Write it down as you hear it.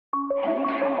Usually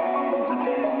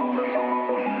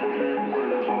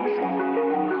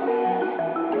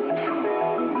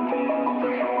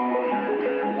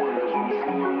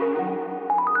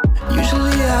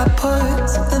I put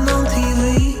something on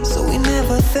TV, so we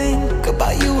never think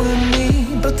about you and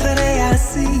me. But today I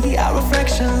see our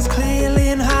reflections clearly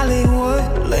in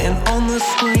Hollywood, laying on the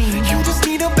screen. You just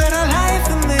need a better life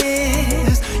than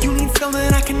this. You need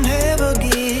something I can never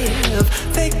give.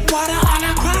 Fake water all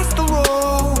across the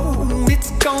road.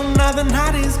 It's gone now, the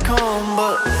night is come.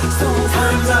 But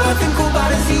sometimes all I think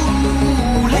about is you.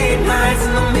 Late nights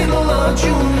in the middle of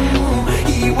June.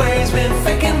 He waves been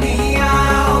faking me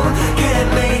out. Can't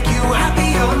make you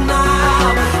happier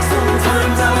now.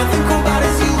 Sometimes all I think about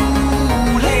is you.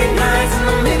 Late nights in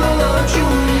the middle of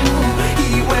June.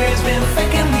 He waves been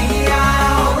faking me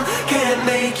out. Can't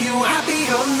make you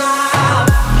happier now.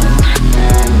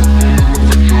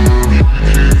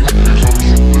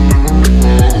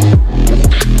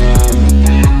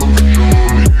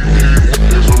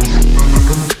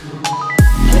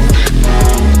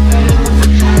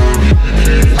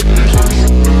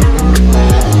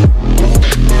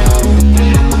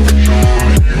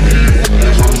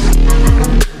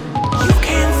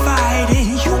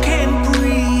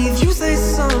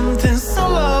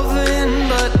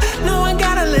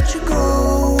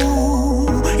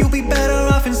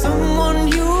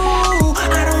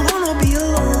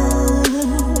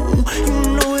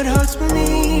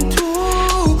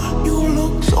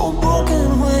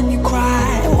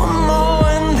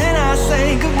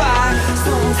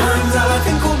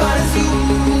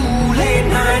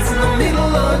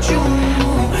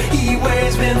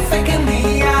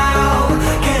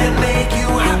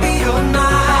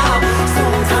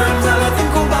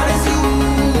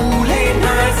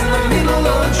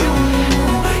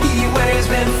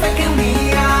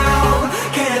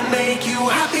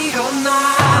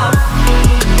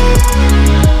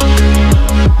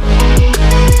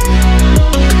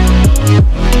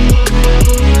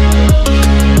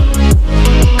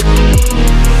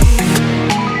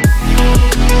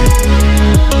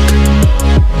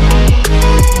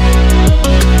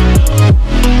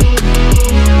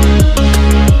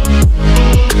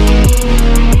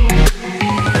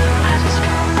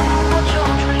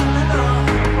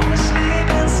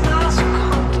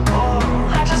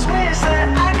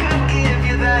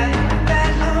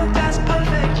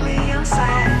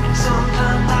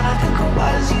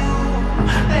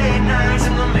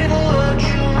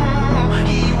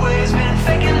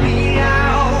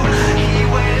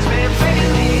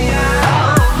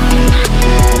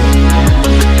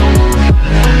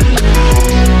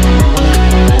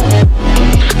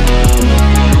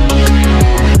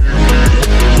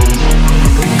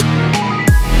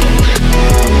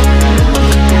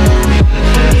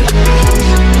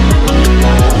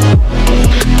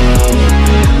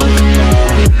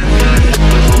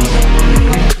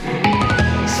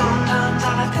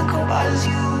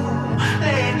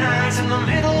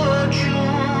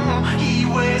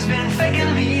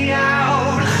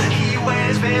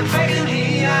 Faking